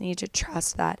you just need to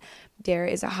trust that there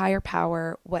is a higher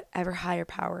power, whatever higher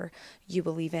power you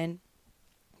believe in,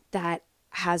 that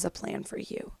has a plan for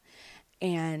you.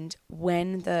 And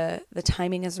when the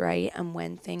timing is right and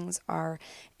when things are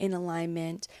in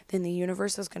alignment, then the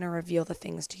universe is going to reveal the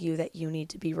things to you that you need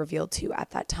to be revealed to at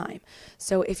that time.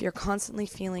 So if you're constantly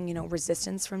feeling,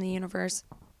 resistance from the universe,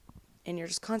 and you're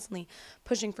just constantly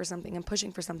pushing for something and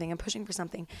pushing for something and pushing for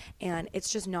something, and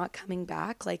it's just not coming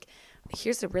back. Like,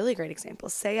 here's a really great example.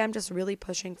 Say I'm just really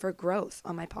pushing for growth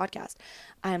on my podcast.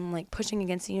 I'm like pushing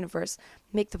against the universe,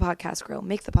 make the podcast grow,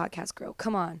 make the podcast grow.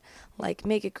 Come on, like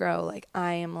make it grow. Like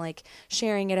I am like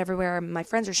sharing it everywhere. My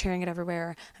friends are sharing it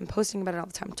everywhere. I'm posting about it all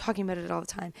the time, I'm talking about it all the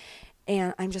time.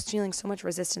 And I'm just feeling so much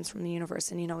resistance from the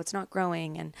universe, and it's not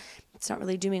growing and it's not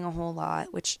really doing a whole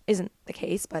lot, which isn't the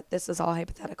case, but this is all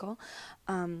hypothetical.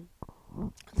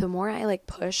 The more I like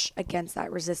push against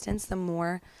that resistance, the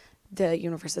more the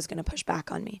universe is going to push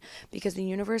back on me, because the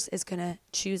universe is going to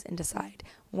choose and decide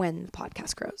when the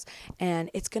podcast grows, and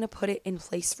it's going to put it in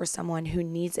place for someone who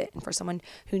needs it, and for someone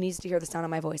who needs to hear the sound of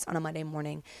my voice on a Monday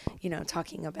morning,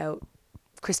 talking about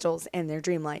crystals and their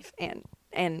dream life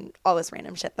and all this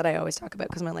random shit that I always talk about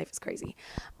because my life is crazy.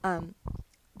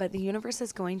 But the universe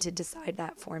is going to decide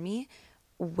that for me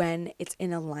when it's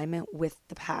in alignment with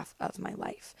the path of my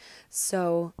life.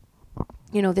 So,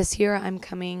 this year I'm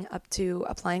coming up to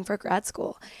applying for grad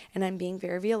school, and I'm being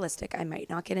very realistic. I might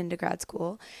not get into grad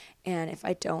school, and if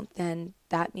I don't, then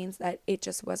that means that it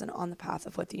just wasn't on the path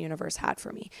of what the universe had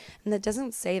for me. And that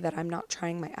doesn't say that I'm not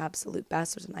trying my absolute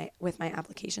best with my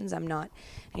applications. I'm not,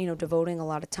 devoting a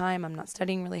lot of time. I'm not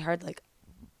studying really hard. Like,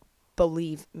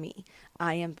 believe me,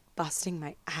 I am busting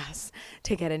my ass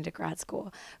to get into grad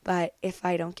school. But if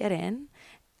I don't get in,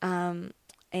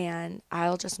 and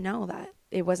I'll just know that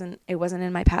it wasn't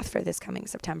in my path for this coming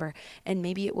September, and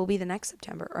maybe it will be the next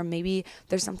September, or maybe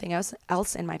there's something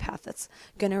else in my path that's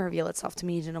going to reveal itself to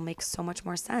me and it'll make so much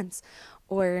more sense.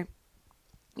 Or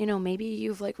maybe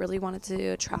you've like really wanted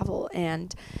to travel,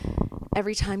 and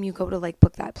every time you go to like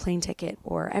book that plane ticket,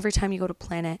 or every time you go to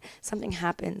plan it, something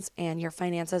happens and your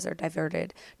finances are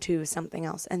diverted to something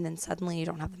else, and then suddenly you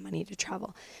don't have the money to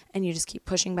travel, and you just keep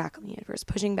pushing back on the universe,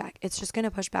 pushing back. It's just going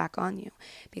to push back on you,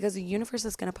 because the universe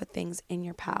is going to put things in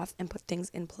your path and put things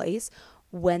in place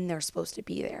when they're supposed to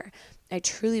be there. I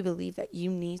truly believe that you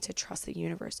need to trust the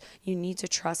universe. You need to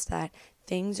trust that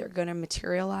things are going to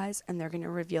materialize and they're going to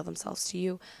reveal themselves to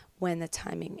you when the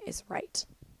timing is right.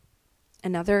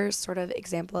 Another sort of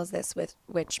example is this,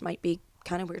 which might be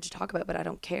kind of weird to talk about, but I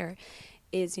don't care,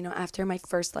 is, after my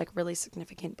first like really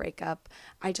significant breakup,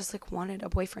 I just like wanted a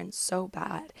boyfriend so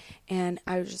bad. And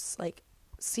I was just like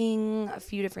seeing a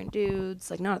few different dudes,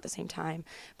 like not at the same time,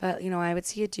 but I would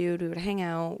see a dude, we would hang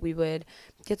out, we would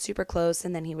get super close,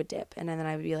 and then he would dip, and then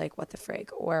I would be like, what the frig?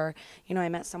 Or I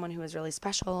met someone who was really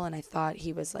special, and I thought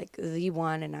he was like the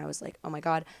one, and I was like, oh my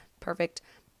god, perfect,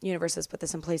 universe has put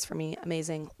this in place for me,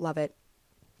 amazing, love it.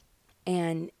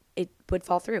 And it would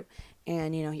fall through,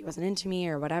 and he wasn't into me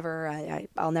or whatever.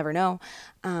 I'll never know,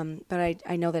 but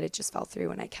I know that it just fell through,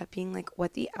 and I kept being like,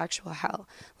 what the actual hell?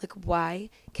 Like,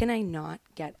 why can I not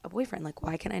get a boyfriend? Like,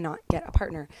 why can I not get a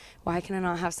partner? Why can I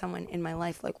not have someone in my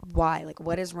life? Like, why? Like,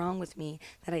 what is wrong with me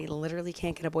that I literally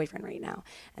can't get a boyfriend right now?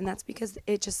 And that's because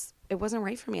it wasn't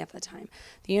right for me at that time.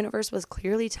 The universe was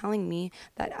clearly telling me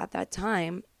that at that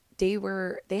time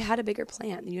they had a bigger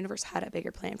plan. The universe had a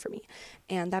bigger plan for me.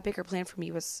 And that bigger plan for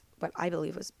me was what I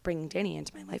believe was bringing Danny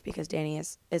into my life, because Danny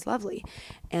is lovely.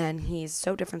 And he's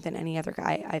so different than any other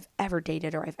guy I've ever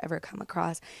dated or I've ever come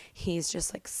across. He's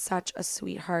just like such a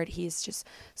sweetheart. He's just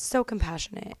so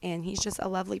compassionate, and he's just a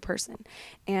lovely person.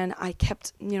 And I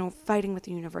kept, fighting with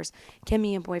the universe. Give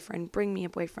me a boyfriend, bring me a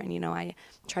boyfriend. I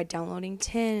tried downloading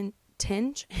Hinge.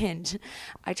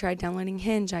 I tried downloading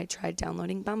Hinge. I tried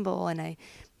downloading Bumble, and I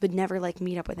would never like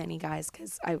meet up with any guys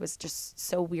because I was just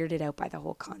so weirded out by the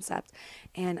whole concept.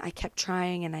 And I kept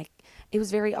trying, and it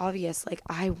was very obvious, like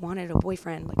I wanted a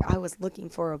boyfriend, like I was looking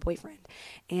for a boyfriend,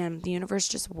 and the universe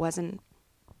just wasn't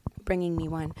bringing me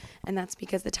one. And that's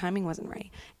because the timing wasn't right,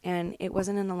 and it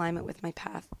wasn't in alignment with my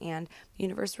path. And the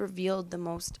universe revealed the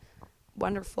most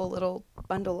wonderful little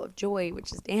bundle of joy,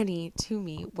 which is Danny, to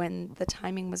me when the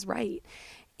timing was right.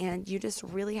 And you just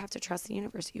really have to trust the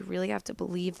universe. You really have to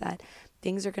believe that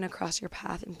things are going to cross your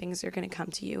path and things are going to come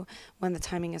to you when the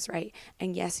timing is right.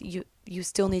 And yes, you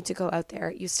still need to go out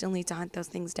there. You still need to hunt those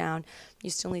things down. You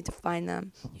still need to find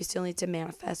them. You still need to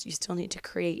manifest. You still need to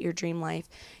create your dream life.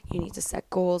 You need to set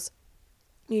goals.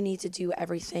 You need to do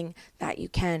everything that you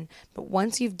can. But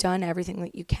once you've done everything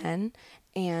that you can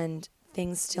and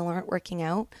things still aren't working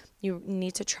out, you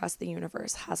need to trust the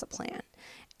universe has a plan.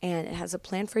 And it has a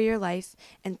plan for your life,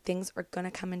 and things are going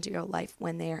to come into your life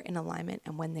when they are in alignment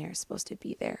and when they are supposed to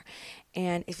be there.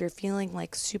 And if you're feeling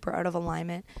like super out of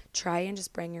alignment, try and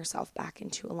just bring yourself back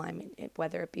into alignment,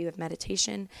 whether it be with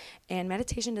meditation. And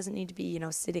meditation doesn't need to be,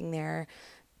 sitting there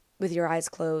with your eyes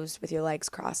closed, with your legs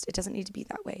crossed. It doesn't need to be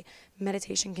that way.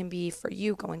 Meditation can be for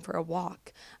you going for a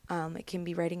walk. It can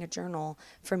be writing a journal.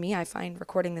 For me, I find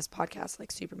recording this podcast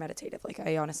like super meditative. Like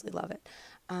I honestly love it.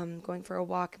 Going for a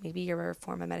walk, maybe your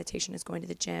form of meditation is going to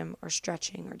the gym or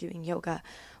stretching or doing yoga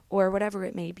or whatever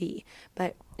it may be.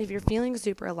 But if you're feeling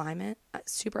super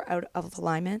out of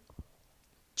alignment,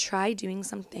 try doing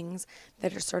some things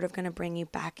that are sort of going to bring you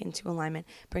back into alignment,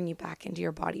 bring you back into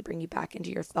your body, bring you back into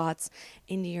your thoughts,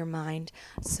 into your mind,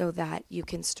 so that you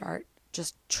can start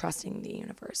just trusting the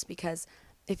universe. Because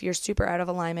if you're super out of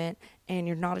alignment and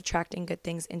you're not attracting good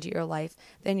things into your life,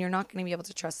 then you're not going to be able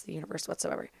to trust the universe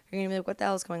whatsoever. You're going to be like, what the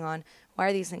hell is going on? Why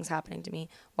are these things happening to me?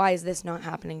 Why is this not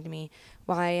happening to me?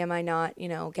 Why am I not,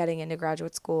 getting into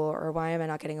graduate school? Or why am I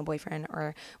not getting a boyfriend?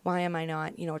 Or why am I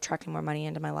not, attracting more money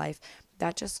into my life?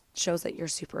 That just shows that you're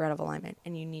super out of alignment,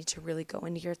 and you need to really go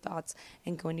into your thoughts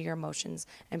and go into your emotions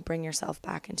and bring yourself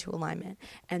back into alignment,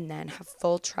 and then have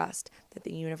full trust that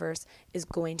the universe is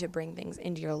going to bring things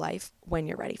into your life when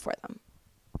you're ready for them.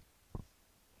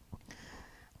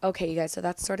 Okay, you guys, so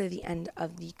that's sort of the end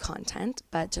of the content,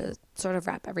 but to sort of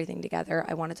wrap everything together,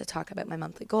 I wanted to talk about my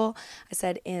monthly goal. I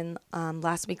said in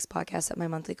last week's podcast that my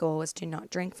monthly goal was to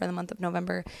not drink for the month of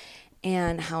November,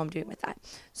 and how I'm doing with that.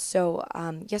 So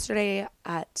yesterday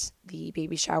at the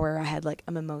baby shower, I had like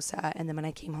a mimosa, and then when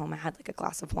I came home, I had like a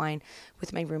glass of wine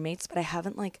with my roommates, but I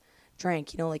haven't like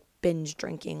drank, like binge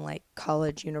drinking, like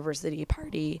college, university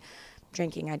party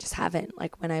drinking. I just haven't.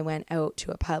 Like when I went out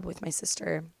to a pub with my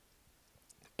sister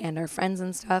and our friends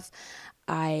and stuff,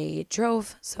 I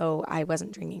drove, so I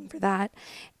wasn't drinking for that.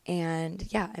 And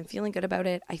yeah, I'm feeling good about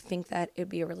it. I think that it would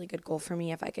be a really good goal for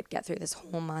me if I could get through this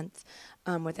whole month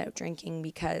without drinking,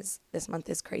 because this month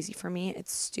is crazy for me.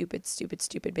 It's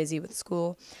stupid busy with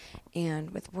school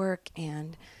and with work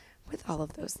and with all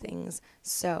of those things.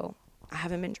 So I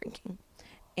haven't been drinking.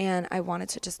 And I wanted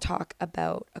to just talk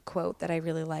about a quote that I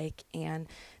really like. And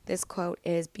this quote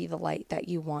is, "Be the light that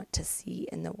you want to see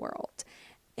in the world."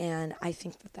 And I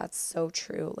think that that's so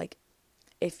true. Like,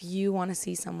 if you want to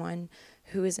see someone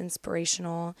who is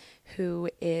inspirational, who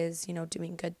is,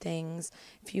 doing good things,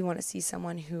 if you want to see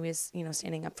someone who is,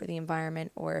 standing up for the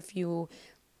environment, or if you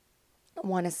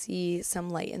want to see some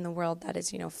light in the world that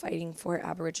is, fighting for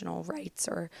Aboriginal rights,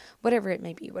 or whatever it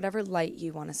may be, whatever light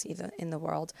you want to see in the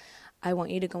world, I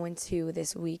want you to go into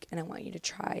this week and I want you to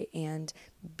try and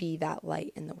be that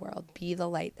light in the world. Be the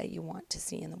light that you want to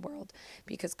see in the world,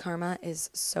 because karma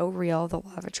is so real. The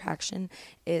law of attraction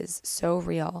is so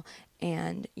real,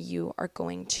 and you are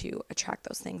going to attract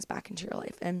those things back into your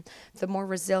life. And the more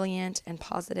resilient and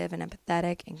positive and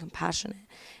empathetic and compassionate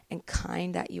and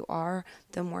kind that you are,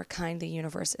 the more kind the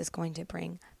universe is going to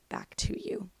bring back to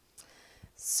you.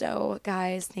 So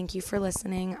guys, thank you for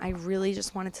listening. I really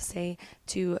just wanted to say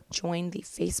to join the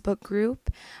Facebook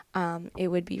group. It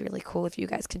would be really cool if you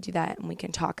guys could do that, and we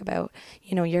can talk about,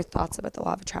 your thoughts about the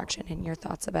law of attraction and your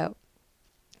thoughts about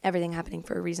everything happening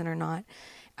for a reason or not.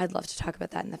 I'd love to talk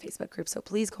about that in the Facebook group. So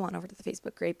please go on over to the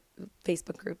Facebook group.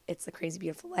 It's The Crazy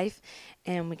Beautiful Life,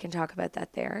 and we can talk about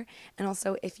that there. And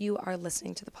also, if you are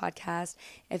listening to the podcast,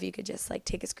 if you could just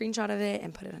take a screenshot of it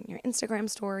and put it on your Instagram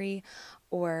story,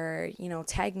 or,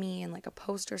 tag me in a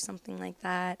post or something like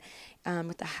that,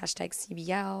 with the hashtag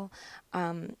CBL.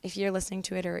 If you're listening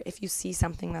to it, or if you see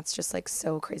something that's just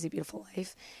so Crazy Beautiful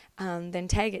Life, then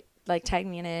tag it. Tag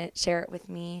me in it, share it with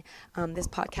me. This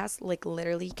podcast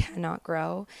literally cannot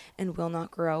grow and will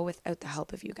not grow without the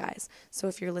help of you guys. So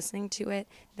if you're listening to it,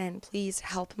 then please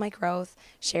help my growth.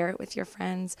 Share it with your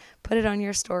friends. Put it on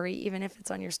your story, even if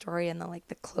it's on your story in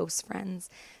the close friends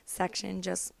section.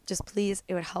 Just please,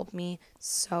 it would help me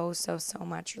so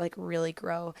much. Really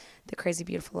grow the Crazy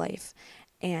Beautiful Life.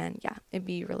 And yeah, it'd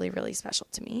be really, really special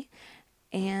to me.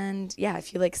 And yeah,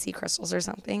 if you sea crystals or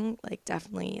something,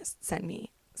 definitely send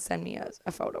me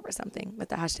a photo or something with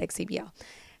the hashtag CBL,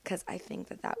 because I think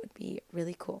that would be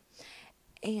really cool.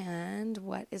 And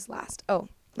what is last?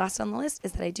 Last on the list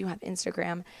is that I do have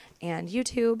Instagram and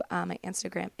YouTube. My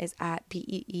Instagram is at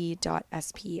bee.spiers.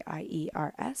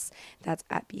 That's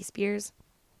at bspears.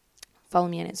 Follow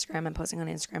me on Instagram. I'm posting on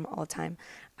Instagram all the time.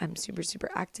 I'm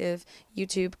super active.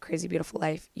 YouTube, Crazy Beautiful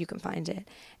Life. You can find it.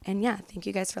 And yeah, thank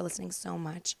you guys for listening so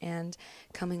much and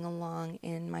coming along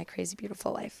in my Crazy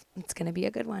Beautiful Life. It's going to be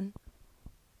a good one.